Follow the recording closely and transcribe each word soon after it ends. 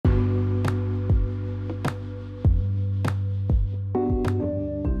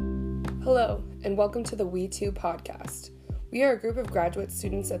Hello, and welcome to the We Too podcast. We are a group of graduate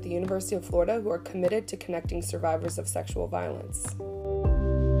students at the University of Florida who are committed to connecting survivors of sexual violence.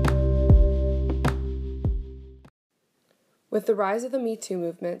 With the rise of the Me Too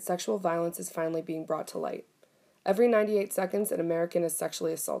movement, sexual violence is finally being brought to light. Every 98 seconds, an American is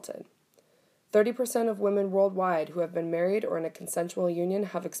sexually assaulted. 30% of women worldwide who have been married or in a consensual union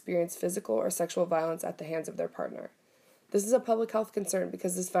have experienced physical or sexual violence at the hands of their partner. This is a public health concern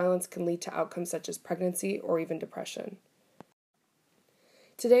because this violence can lead to outcomes such as pregnancy or even depression.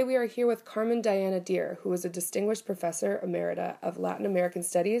 Today we are here with Carmen Diana Deer, who is a distinguished professor emerita of Latin American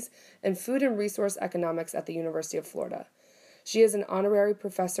Studies and Food and Resource Economics at the University of Florida. She is an honorary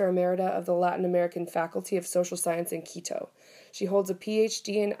professor emerita of the Latin American Faculty of Social Science in Quito. She holds a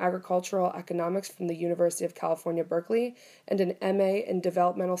PhD in agricultural economics from the University of California, Berkeley, and an MA in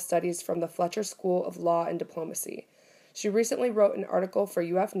developmental studies from the Fletcher School of Law and Diplomacy. She recently wrote an article for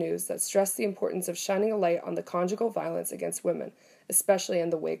UF News that stressed the importance of shining a light on the conjugal violence against women, especially in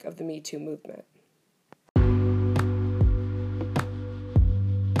the wake of the Me Too movement.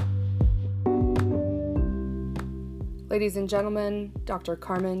 Ladies and gentlemen, Dr.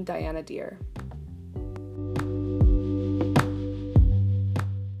 Carmen Diana Deer.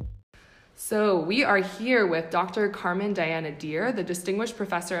 So we are here with Dr. Carmen Diana Deer, the Distinguished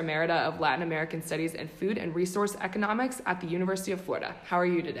Professor Emerita of Latin American Studies and Food and Resource Economics at the University of Florida. How are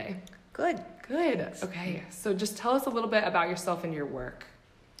you today? Good. Good. Okay, so just tell us a little bit about yourself and your work.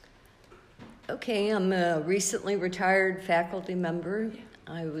 Okay, I'm a recently retired faculty member.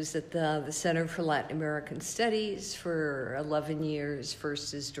 I was at the Center for Latin American Studies for 11 years,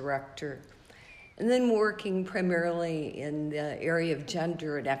 first as director, and then working primarily in the area of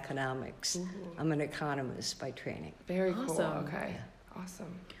gender and economics. Mm-hmm. I'm an economist by training. Very awesome. Cool. Okay. Yeah.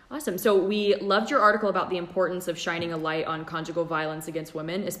 Awesome. So we loved your article about the importance of shining a light on conjugal violence against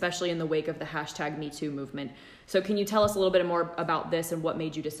women, especially in the wake of the hashtag Me Too movement. So can you tell us a little bit more about this and what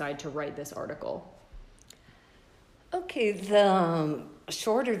made you decide to write this article? Okay, the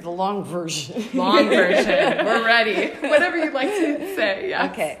short or the long version? Long version. We're ready. Whatever you'd like to say.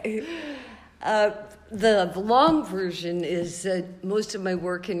 Yes. Okay. The long version is that most of my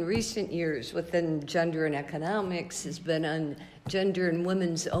work in recent years within gender and economics has been on gender and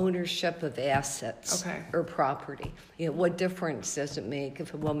women's ownership of assets or property. You know, what difference does it make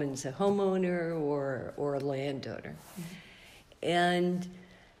if a woman's a homeowner or a landowner? Mm-hmm. And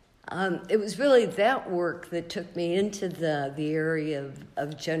it was really that work that took me into the area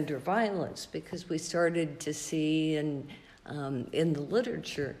of gender violence, because we started to see in the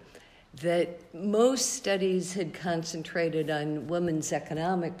literature that most studies had concentrated on women's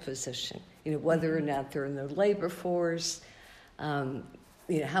economic position, you know, whether or not they're in the labor force, you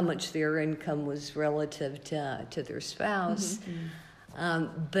know, how much their income was relative to their spouse. Mm-hmm.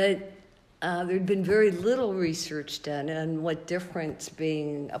 But there'd been very little research done on what difference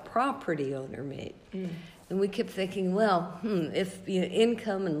being a property owner made. Mm. And we kept thinking, well, if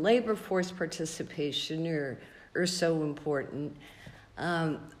income and labor force participation are so important,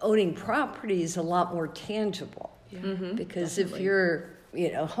 owning property is a lot more tangible. Yeah. Mm-hmm, because definitely. If you're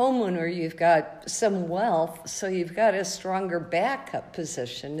a homeowner, you've got some wealth, so you've got a stronger backup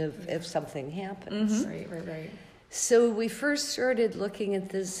position if something happens. Mm-hmm. Right. So we first started looking at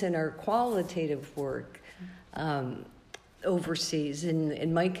this in our qualitative work overseas.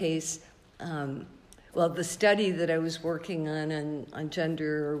 In my case, the study that I was working on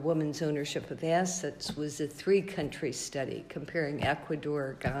gender or women's ownership of assets was a 3-country study comparing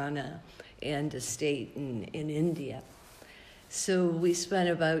Ecuador, Ghana, and a state in India. So we spent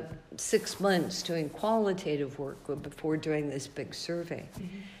about 6 months doing qualitative work before doing this big survey.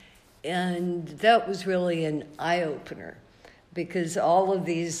 Mm-hmm. And that was really an eye-opener, because all of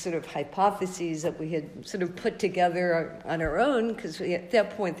these sort of hypotheses that we had sort of put together on our own, because at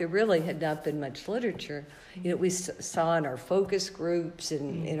that point there really had not been much literature, we saw in our focus groups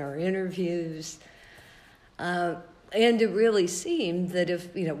and in our interviews, and it really seemed that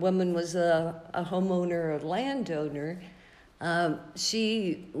if woman was a homeowner or a landowner,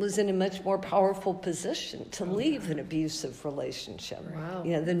 she was in a much more powerful position to leave an abusive relationship,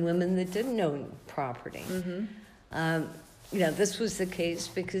 than women that didn't own property. Mm-hmm. This was the case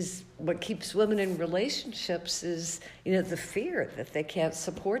because what keeps women in relationships is, the fear that they can't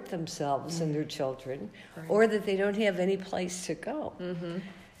support themselves and their children, or that they don't have any place to go. Mm-hmm.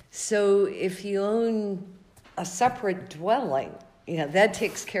 So if you own a separate dwelling, that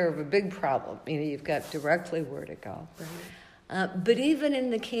takes care of a big problem. You've got directly where to go. Right. But even in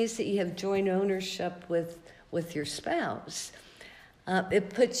the case that you have joint ownership with your spouse, it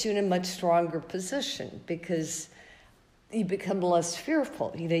puts you in a much stronger position, because you become less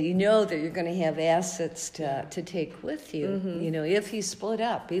fearful. You know that you're going to have assets to take with you. Mm-hmm. If you split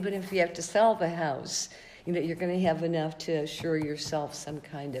up, even if you have to sell the house, you're going to have enough to assure yourself some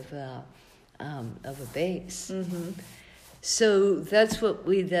kind of a base. Mm-hmm. So that's what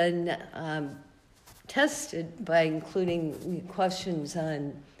we then tested by including questions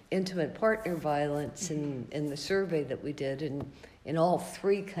on intimate partner violence in the survey that we did in all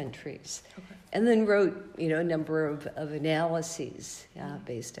 3 countries. Okay. And then wrote, a number of analyses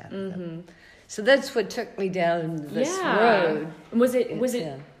based out of them. So that's what took me down this road. Was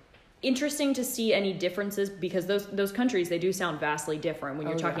it interesting to see any differences? Because those countries, they do sound vastly different. When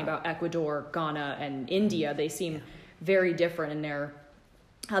you're talking about Ecuador, Ghana, and India, they seem very different in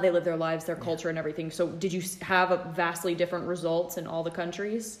how they live their lives, their culture, and everything. So did you have a vastly different results in all the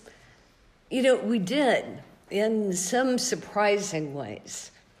countries? We did, in some surprising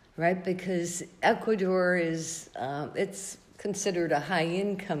ways. Right, because Ecuador is it's considered a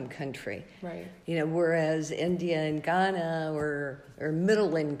high-income country. Right. Whereas India and Ghana are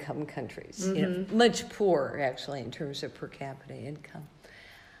middle-income countries. Much poorer actually in terms of per capita income.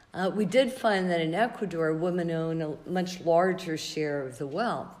 We did find that in Ecuador, women own a much larger share of the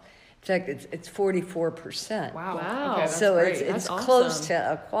wealth. In fact, it's 44%. Wow. Okay, so great. it's awesome. close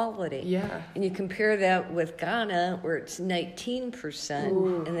to equality. Yeah. And you compare that with Ghana, where it's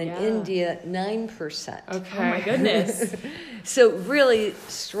 19%, and then India, 9%. Okay. Oh my goodness. So really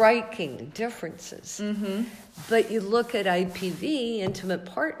striking differences. But you look at IPV, intimate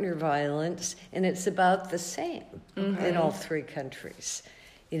partner violence, and it's about the same in all 3 countries.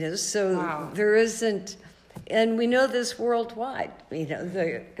 So there isn't... And we know this worldwide,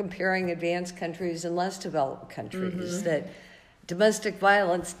 comparing advanced countries and less developed countries, that domestic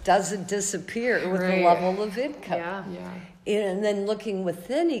violence doesn't disappear with the level of income. Yeah. And then looking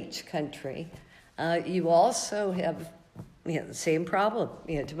within each country, you also have the same problem.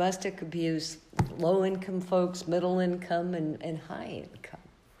 Domestic abuse, low-income folks, middle income, and high income.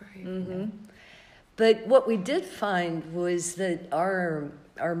 Right. But what we did find was that our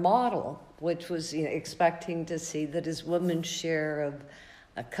model, which was expecting to see that as women's share of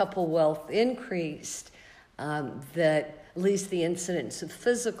a couple wealth increased, that at least the incidence of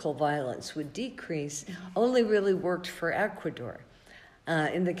physical violence would decrease, only really worked for Ecuador.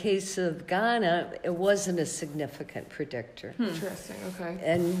 In the case of Ghana, it wasn't a significant predictor. Interesting, okay.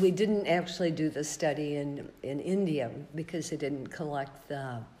 And we didn't actually do the study in India because it didn't collect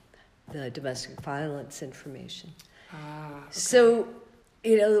the domestic violence information. Okay. So...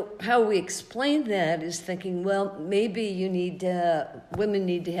 how we explain that is thinking, well, maybe women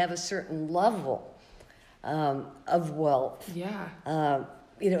need to have a certain level of wealth. Yeah.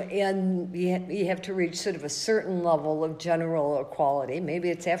 And you have to reach sort of a certain level of general equality.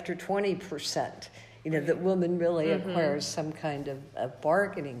 Maybe it's after 20%, that women really acquire some kind of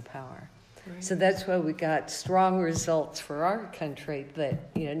bargaining power. Right. So that's why we got strong results for our country, but,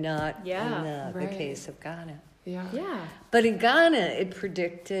 not in the case of Ghana. Yeah. But in Ghana, it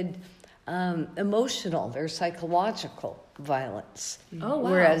predicted emotional or psychological violence. Oh, wow.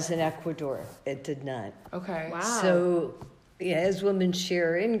 Whereas in Ecuador, it did not. Okay. Wow. So, as women's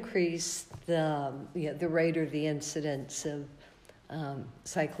share increased, the rate or the incidence of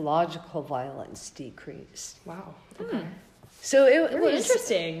psychological violence decreased. Wow. Okay. So it Very was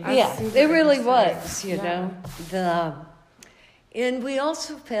interesting. It really was. And we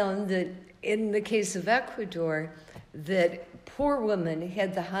also found that in the case of Ecuador, that poor women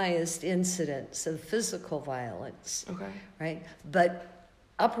had the highest incidence of physical violence. Okay. Right? But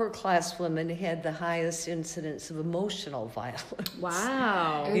upper class women had the highest incidence of emotional violence.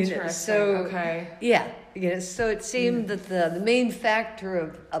 Wow. Interesting. Okay. So it seemed that the main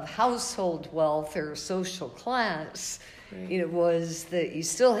factor of household wealth or social class, was that you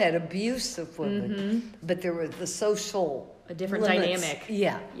still had abuse of women, but there was the social a different limits. dynamic.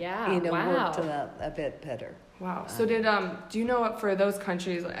 Yeah. Wow. Worked a bit better. Wow. So do you know what for those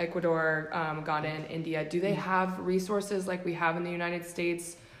countries, like Ecuador, Ghana, and India, do they have resources like we have in the United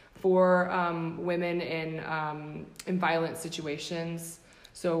States for women in violent situations?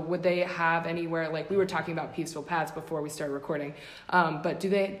 So would they have anywhere, like we were talking about Peaceful Paths before we started recording, but do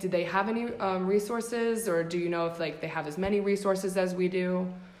they have any resources, or do you know if they have as many resources as we do?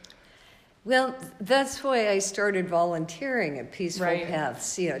 Well, that's why I started volunteering at Peaceful Right.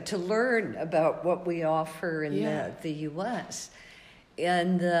 Paths, to learn about what we offer in the U.S.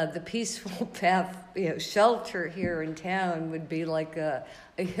 And the Peaceful Path shelter here in town would be like a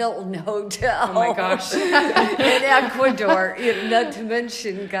Hilton hotel. Oh my gosh. in Ecuador, not to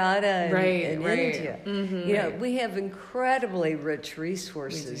mention Ghana and India. Mm-hmm. We have incredibly rich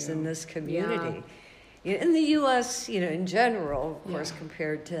resources in this community. In the U.S., in general, of course,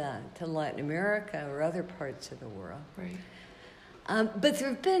 compared to Latin America or other parts of the world. Right. But there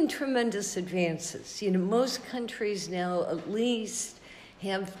have been tremendous advances. Most countries now at least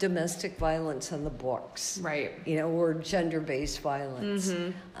have domestic violence on the books. Right. Or gender-based violence.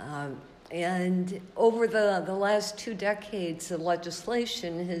 And over the last 2 decades, the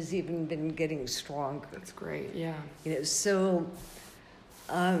legislation has even been getting stronger. That's great, yeah. So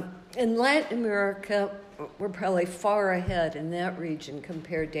in Latin America, we're probably far ahead in that region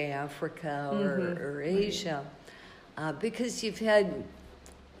compared to Africa or Asia. Because you've had,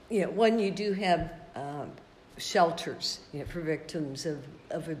 you do have shelters, for victims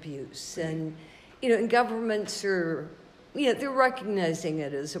of abuse. And, and governments are, they're recognizing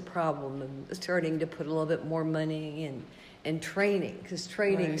it as a problem and starting to put a little bit more money and training, because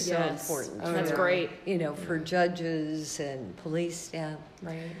training is so important. That's great. For judges and police staff.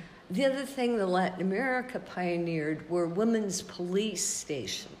 Right. The other thing that Latin America pioneered were women's police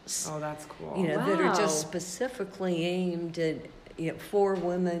stations. Oh, that's cool. That are just specifically aimed at for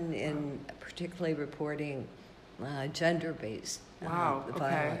women and particularly reporting gender-based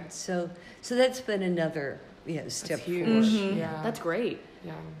violence. So that's been another step forward. Yeah, That's great.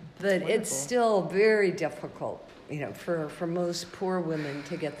 Yeah, but it's still very difficult, for most poor women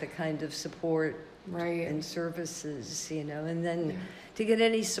to get the kind of support and services, and then to get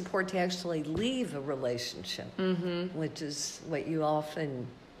any support to actually leave a relationship, which is what you often,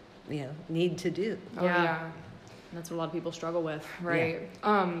 need to do. Oh, yeah. That's what a lot of people struggle with. Right.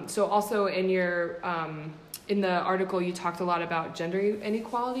 Yeah. So also in your, in the article, you talked a lot about gender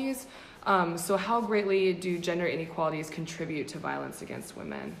inequalities. So how greatly do gender inequalities contribute to violence against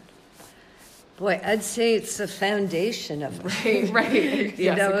women? Boy, I'd say it's the foundation of it. Right.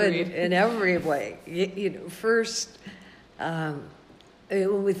 In every way. First,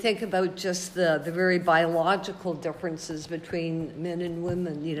 when we think about just the very biological differences between men and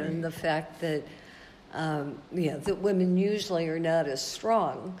women, and the fact that, that women usually are not as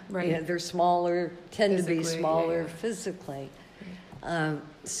strong. Right. They're smaller, tend to be smaller yeah. physically.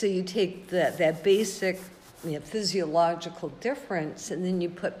 So you take that basic physiological difference, and then you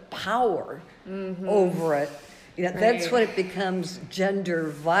put power over it. That's when it becomes gender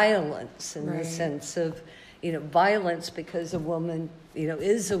violence in the sense of, violence because a woman,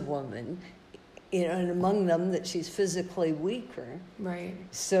 is a woman, and among them that she's physically weaker. Right.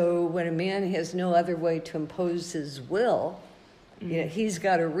 So when a man has no other way to impose his will, he's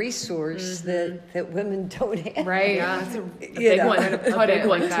got a resource that women don't have. Right. Yeah. That's a big one. To put a big it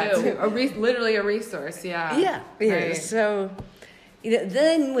one like that too. Literally a resource. Yeah. Yeah. Right. So,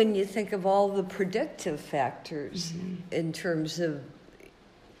 then when you think of all the predictive factors in terms of,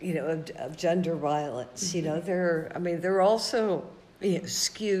 of gender violence, they're also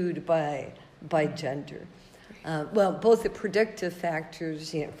skewed by gender. Well, both the predictive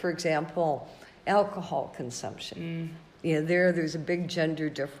factors, for example, alcohol consumption. There's a big gender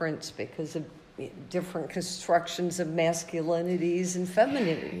difference because of different constructions of masculinities and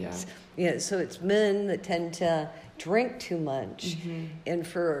femininities. So it's men that tend to drink too much and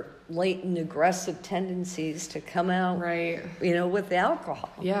for latent aggressive tendencies to come out, with alcohol.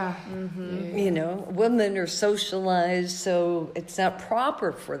 Yeah. Women are socialized, so it's not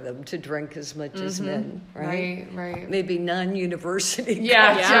proper for them to drink as much as men, right? Right. Maybe non-university.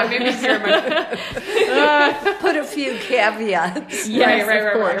 Yeah. Maybe Put a few caveats. Yes,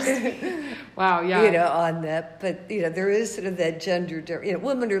 of course. Wow, yeah. On that. But, there is sort of that gender,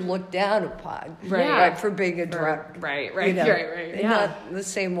 women are looked down upon, for being a drunk. Right. And not in the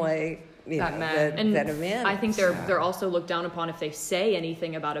same way, that a man I think they're also looked down upon if they say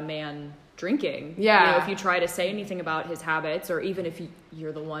anything about a man drinking. Yeah. If you try to say anything about his habits, or even if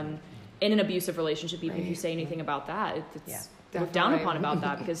you're the one in an abusive relationship, even if you say anything about that, it's looked down upon about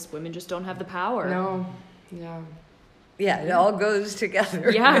that because women just don't have the power. No. Yeah. Yeah, it all goes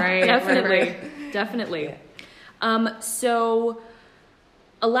together. Yeah, definitely. Yeah. So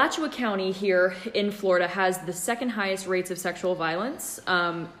Alachua County here in Florida has the second highest rates of sexual violence.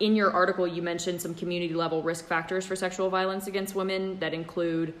 In your article, you mentioned some community level risk factors for sexual violence against women that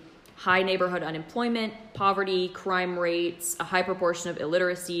include high neighborhood unemployment, poverty, crime rates, a high proportion of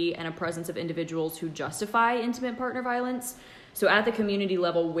illiteracy, and a presence of individuals who justify intimate partner violence. So at the community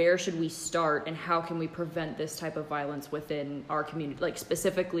level, where should we start, and how can we prevent this type of violence within our community, like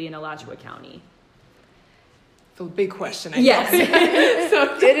specifically in Alachua County? It's a big question. Yes.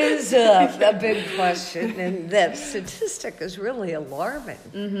 It is a big question, and that statistic is really alarming.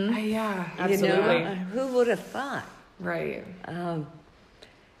 Yeah, absolutely. Who would have thought? Right.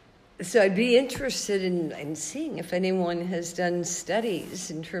 So I'd be interested in seeing if anyone has done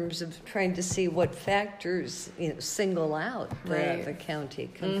studies in terms of trying to see what factors single out the county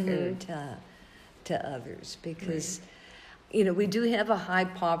compared to others, because we do have a high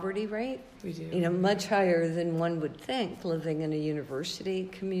poverty rate. We do. Much higher than one would think, living in a university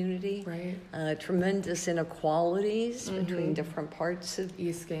community. Right. Tremendous inequalities between different parts of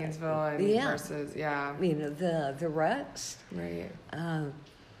East Gainesville and versus the rest. Right.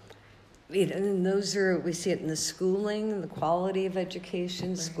 And those are, we see it in the schooling, the quality of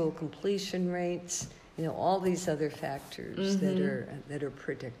education, school completion rates, all these other factors that are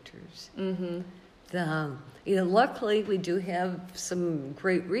predictors. Luckily we do have some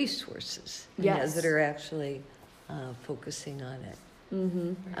great resources that are actually focusing on it.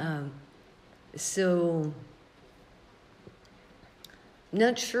 So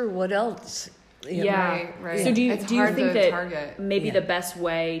not sure what else. Right. So do you think that target. Maybe the best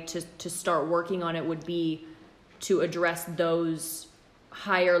way to start working on it would be to address those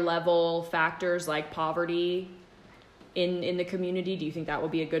higher level factors like poverty in the community? Do you think that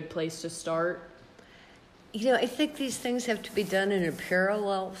would be a good place to start? I think these things have to be done in a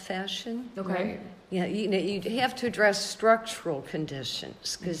parallel fashion. Okay. You have to address structural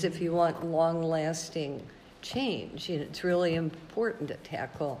conditions, because if you want long-lasting change, it's really important to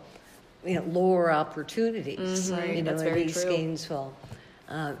tackle lower opportunities, That's in very East true. Gainesville,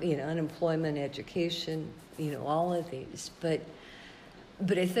 unemployment, education, all of these. But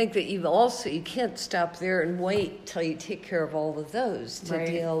I think that you can't stop there and wait till you take care of all of those to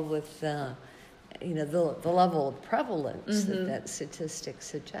deal with, the level of prevalence that statistic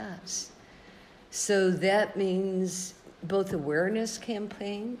suggests. So that means both awareness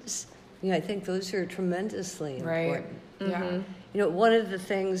campaigns. I think those are tremendously important. Yeah. One of the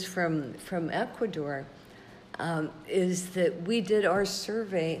things from Ecuador is that we did our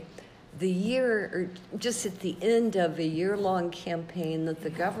survey just at the end of a year-long campaign that the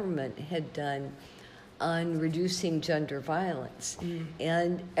government had done on reducing gender violence.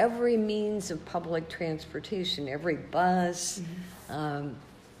 And every means of public transportation, every bus,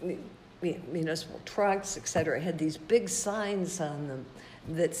 municipal trucks, etc., had these big signs on them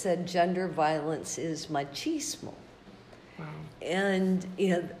that said gender violence is machismo. Wow. And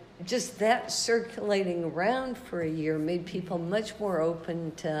just that circulating around for a year made people much more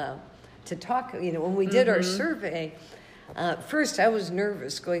open to talk. When we did our survey, first I was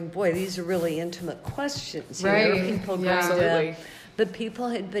nervous, going, boy, these are really intimate questions. People absolutely. But people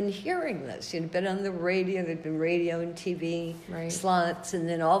had been hearing this. Been on the radio. There'd been radio and TV slots, and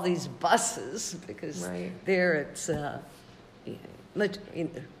then all these buses, because there it's much.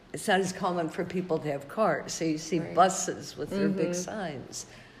 It's not as common for people to have cars, so you see buses with their big signs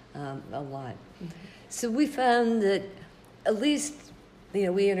a lot. So we found that at least,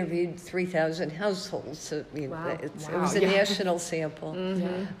 we interviewed 3,000 households, so it was a national sample.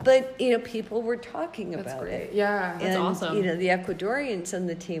 But, people were talking about it. Yeah, that's awesome. The Ecuadorians on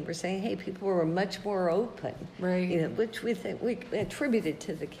the team were saying, hey, people were much more open, which we think we attributed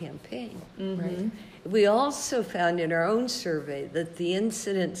to the campaign. We also found in our own survey that the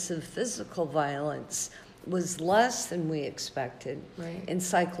incidence of physical violence was less than we expected, and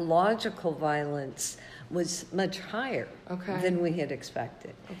psychological violence was much higher than we had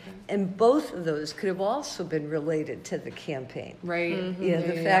expected. And both of those could have also been related to the campaign.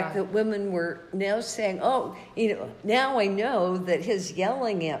 The fact that women were now saying, now I know that his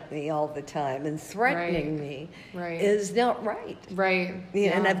yelling at me all the time and threatening me is not right.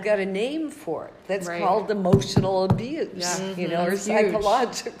 And I've got a name for it. That's called emotional abuse, or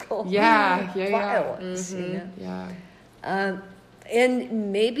psychological violence. And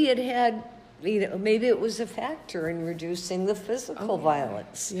maybe it had, maybe it was a factor in reducing the physical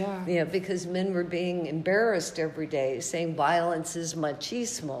violence. Because men were being embarrassed every day, saying violence is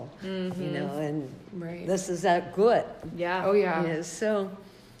machismo, and this is not good. So,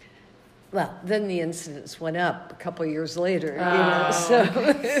 well, then the incidence went up a couple of years later.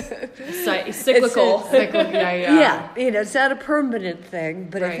 Cyclical. It's not a permanent thing,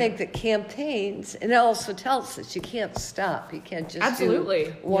 but I think that campaigns, and it also tells us you can't stop. You can't just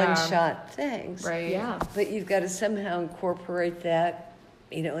do one-shot things. But you've got to somehow incorporate that,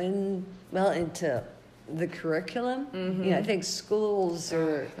 into the curriculum. I think schools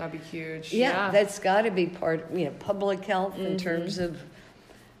are... that'd be huge. That's got to be part of, public health in terms of...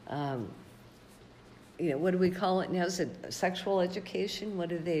 what do we call it now? Is it sexual education? What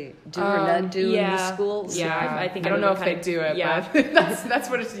do they do or not do in the schools? I think I don't know if they do it, but that's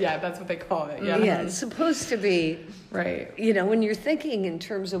what it's. That's what they call it. It's supposed to be when you're thinking in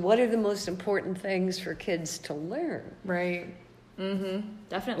terms of what are the most important things for kids to learn.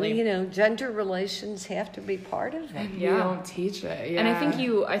 Definitely. You know, gender relations have to be part of it. We don't teach it. Yeah. And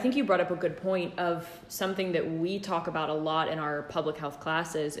I think you brought up a good point of something that we talk about a lot in our public health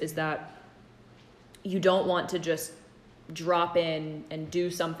classes is that you don't want to just drop in and do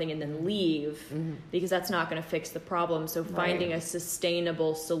something and then leave because that's not going to fix the problem. So finding a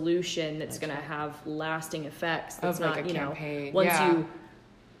sustainable solution that's going to have lasting effects. That's Of, like, not, a you know, campaign. once Yeah. you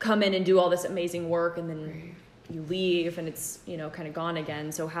come in and do all this amazing work and then you leave and it's, you know, kind of gone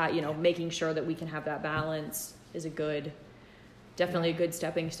again. So how, you know, making sure that we can have that balance is definitely a good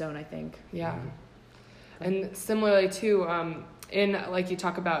stepping stone, I think. Yeah. And similarly too, in, like you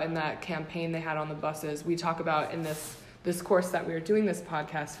talk about in that campaign they had on the buses, we talk about in this course that we were doing this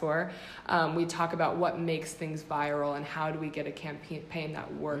podcast for, we talk about what makes things viral and how do we get a campaign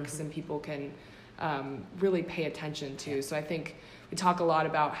that works and people can really pay attention to. So I think we talk a lot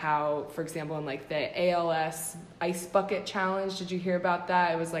about how, for example, in like the ALS ice bucket challenge, did you hear about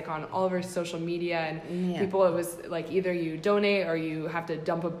that? It was like on all of our social media and people, it was like either you donate or you have to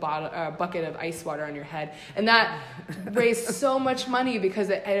dump a bucket of ice water on your head. And that raised so much money because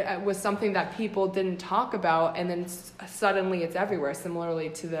it was something that people didn't talk about, and then suddenly it's everywhere,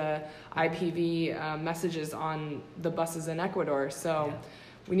 similarly to the IPV messages on the buses in Ecuador. So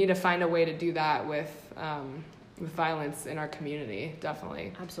we need to find a way to do that with violence in our community,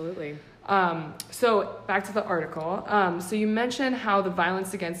 definitely. Absolutely. So back to the article. So you mentioned how the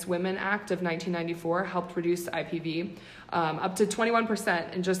Violence Against Women Act of 1994 helped reduce IPV up to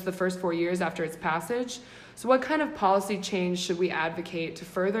 21% in just the first 4 years after its passage. So what kind of policy change should we advocate to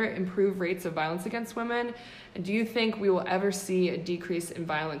further improve rates of violence against women? And do you think we will ever see a decrease in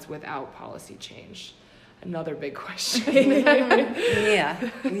violence without policy change? Another big question. Yeah.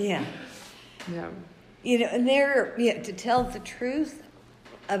 Yeah. You know, and to tell the truth,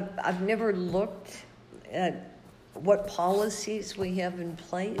 I've never looked at what policies we have in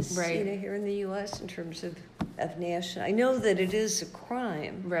place, you know, here in the U.S. in terms of national. I know that it is a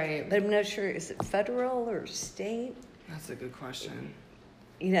crime, Right. but I'm not sure, is it federal or state? That's a good question.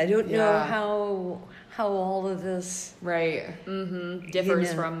 You know, I don't know how all of this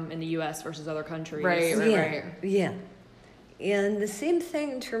Differs from in the U.S. versus other countries. Right. Yeah. And the same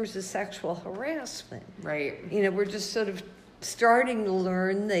thing in terms of sexual harassment. Right. You know, we're just sort of starting to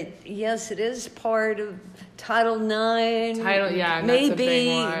learn that, yes, it is part of Title IX. Maybe, that's a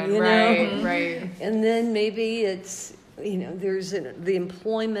big one. You know? Right. And then maybe it's, you know, there's the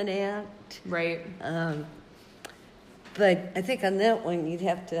Employment Act. Right. But I think on that one, you'd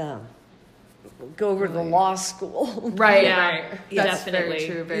have to go over to the law school. Right. Definitely. That's very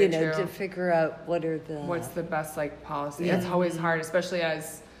true. Very true. To figure out what's the best like policy. It's always hard, especially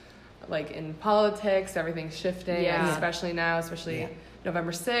as like in politics, everything's shifting. Yeah. And especially now,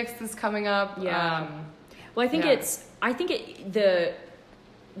 November 6th is coming up. Yeah. Well, I think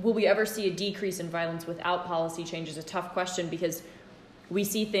will we ever see a decrease in violence without policy change is a tough question because we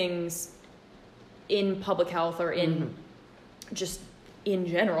see things in public health or in just in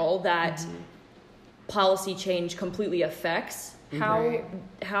general that policy change completely affects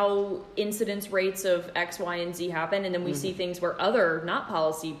how incidence rates of X, Y, and Z happen, and then we see things where other not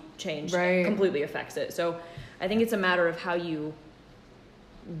policy change completely affects it. So I think it's a matter of how you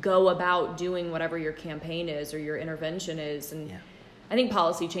go about doing whatever your campaign is or your intervention is, and I think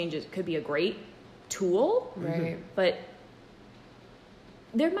policy changes could be a great tool, but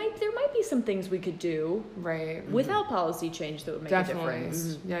there might be some things we could do without policy change that would make a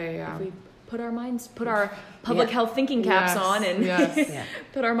difference. Yeah. If we put our public health thinking caps on and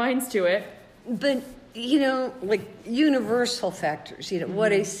put our minds to it. But, you know, like universal factors, you know,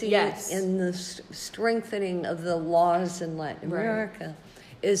 what I see in the strengthening of the laws in Latin America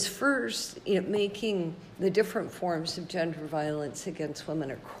is first, you know, making the different forms of gender violence against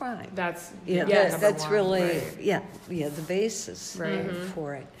women a crime. That's that's really the basis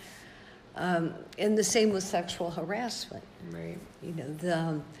for it. And the same with sexual harassment. Right. You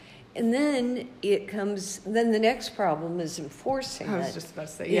know, and then then the next problem is enforcing it. I was just about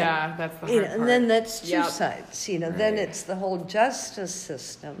to say, that's the hard part. And then that's two sides, you know, then it's the whole justice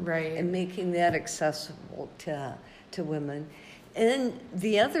system and making that accessible to women. And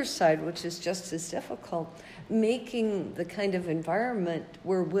the other side, which is just as difficult, making the kind of environment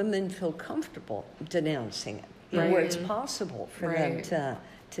where women feel comfortable denouncing it, where it's possible for them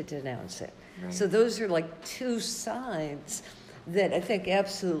to denounce it. Right. So those are like two sides that I think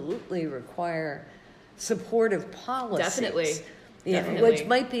absolutely require supportive policies. Definitely. Which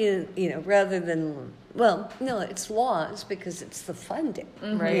might be, you know, rather than, well, no, it's laws because it's the funding.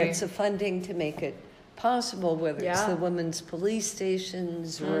 Right. It's the funding to make it possible, whether it's Yeah. the women's police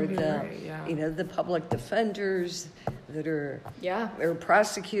stations or the public defenders that are, or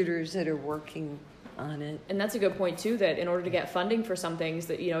prosecutors that are working on it. And that's a good point too, that in order to get funding for some things,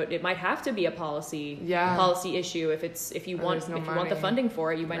 that it might have to be a policy issue. If you want the funding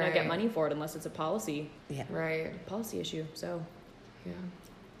for it, you might not get money for it unless it's a policy policy issue. So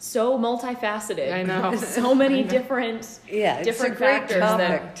so multifaceted. I know. So many different factors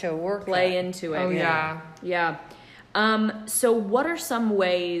that to work play on. into it. Oh yeah. So what are some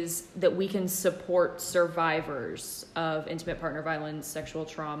ways that we can support survivors of intimate partner violence, sexual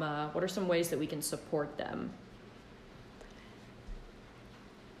trauma? What are some ways that we can support them?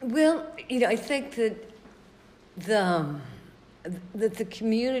 Well, I think that the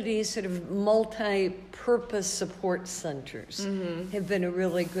community sort of multi-purpose support centers have been a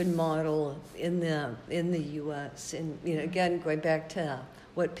really good model in the U.S. And again, going back to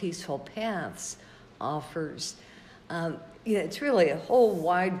what Peaceful Paths offers, it's really a whole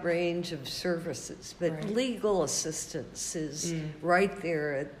wide range of services, but legal assistance is right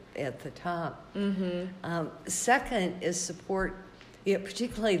there at the top. Second is support,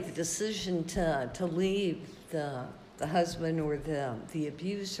 particularly the decision to leave the husband or the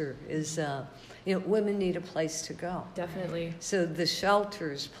abuser is, women need a place to go. Definitely. So the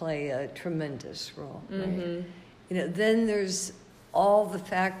shelters play a tremendous role. Right? Then there's all the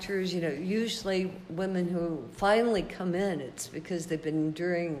factors, usually women who finally come in, it's because they've been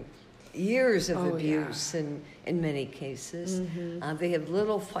enduring years of abuse in many cases. They have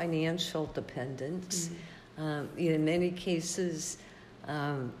little financial dependence. In many cases,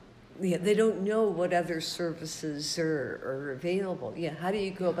 they don't know what other services are available. How do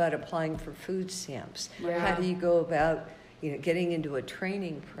you go about applying for food stamps? How do you go about getting into a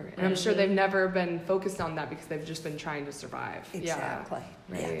training program? And I'm sure they've never been focused on that because they've just been trying to survive. Exactly.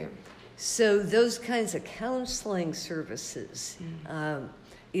 Right. Yeah. So those kinds of counseling services,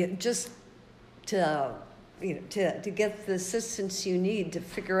 just to get the assistance you need to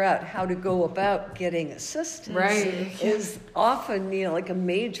figure out how to go about getting assistance is often like a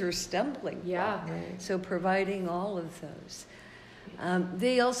major stumbling block. So providing all of those.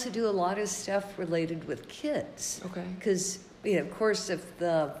 They also do a lot of stuff related with kids. Because, of course, if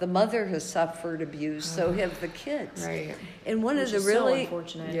the mother has suffered abuse, so have the kids. Right. And one Which of the is really... so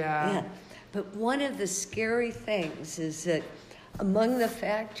unfortunate. Yeah. But one of the scary things is that among the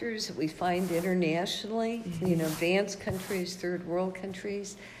factors that we find internationally, advanced countries, third world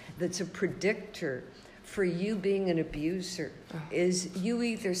countries, that's a predictor for you being an abuser is you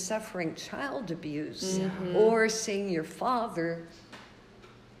either suffering child abuse or seeing your father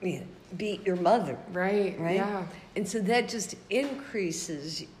beat your mother. Right? Yeah. And so that just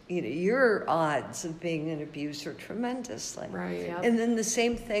increases, your odds of being an abuser tremendously. Right. Yep. And then the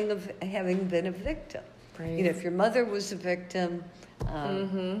same thing of having been a victim. Right. If your mother was a victim,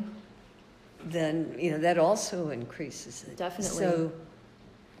 then, that also increases it. Definitely. So,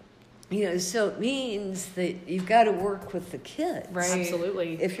 so it means that you've got to work with the kids. Right.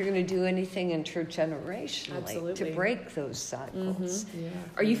 Absolutely. If you're going to do anything intergenerationally to break those cycles.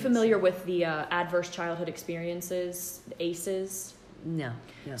 Are you familiar with the adverse childhood experiences, the ACEs? No.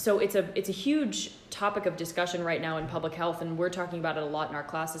 So it's a huge topic of discussion right now in public health, and we're talking about it a lot in our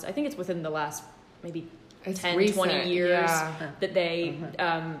classes. I think it's within the last maybe 20 years that they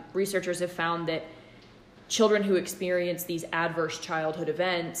researchers have found that children who experience these adverse childhood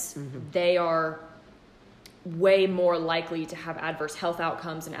events, they are way more likely to have adverse health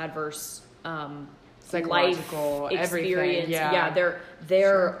outcomes and adverse psychological life experience.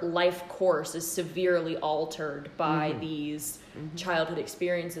 Their life course is severely altered by these childhood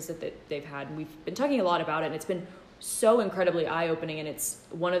experiences that they've had. And we've been talking a lot about it, and it's been so incredibly eye-opening. And it's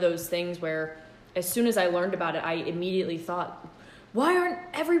one of those things where as soon as I learned about it, I immediately thought, why isn't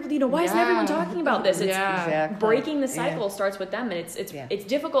everyone talking about this? It's Exactly. breaking the cycle starts with them, and it's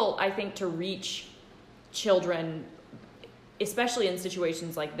difficult, I think, to reach children, especially in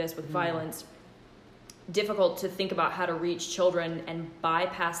situations like this with violence. Difficult to think about how to reach children and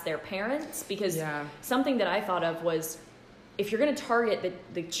bypass their parents, because something that I thought of was, if you're going to target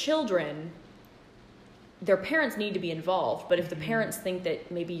the children, their parents need to be involved. But if the parents think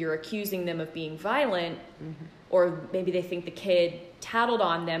that maybe you're accusing them of being violent, or maybe they think the kid tattled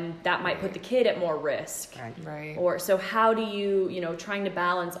on them, that might put the kid at more risk. Right. Or so how do you, trying to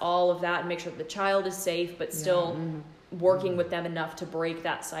balance all of that and make sure that the child is safe, but still working with them enough to break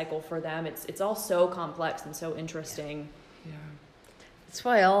that cycle for them. It's all so complex and so interesting. That's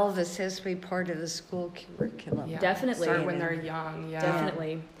why all of this has to be part of the school curriculum. Definitely. Start when they're young.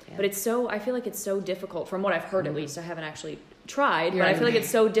 Definitely. But I feel like it's so difficult, from what I've heard at least. I haven't actually tried, but Yeah. I feel like it's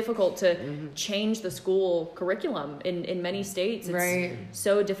so difficult to change the school curriculum in many states. It's Right.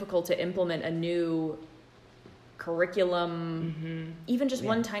 so difficult to implement a new curriculum, even just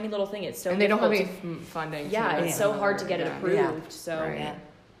one tiny little thing. It's so And they don't have difficult any funding. yeah, to it's so hard to get it Yeah. approved. So Right.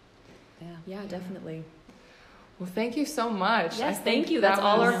 Yeah. yeah, definitely. Well, thank you so much. Yes, I thank think you. That's that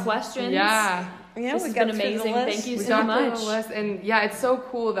all was- our questions. Yeah. Yeah, This we has got been through the amazing. list. Thank you We so got through much. the list, and yeah, it's so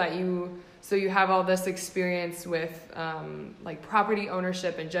cool that you have all this experience with like property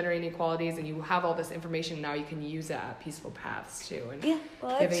ownership and gender inequalities, and you have all this information now. You can use it at Peaceful Paths too, and Yeah,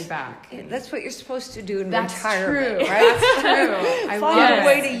 well, giving back. That's what you're supposed to do in That's retirement, true. right? That's true. I Find love a it.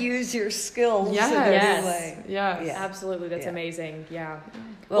 way to use your skills Yes. in a Yes. new way. Yes. Yeah. Absolutely, that's Yeah. amazing. Yeah.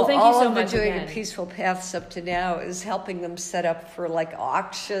 Well, thank you all so I've much been doing again. at Peaceful Paths up to now is helping them set up for like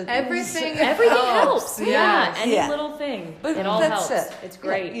auctions. Everything Helps. Yeah, Yes. any Yeah. little thing. But It all that's helps. it. It's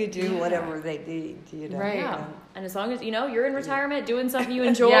great. You do whatever they need, you know. Right. Yeah. And as long as you're in retirement doing something you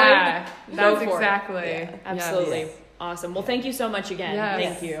enjoy, Yeah, go that's for it. exactly. Yeah. Yes. Absolutely. Awesome. Well, thank you so much again. Yes.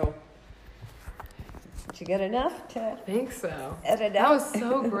 Thank you. Did you get enough to I think so. edit That out? was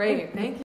so great. Thank you.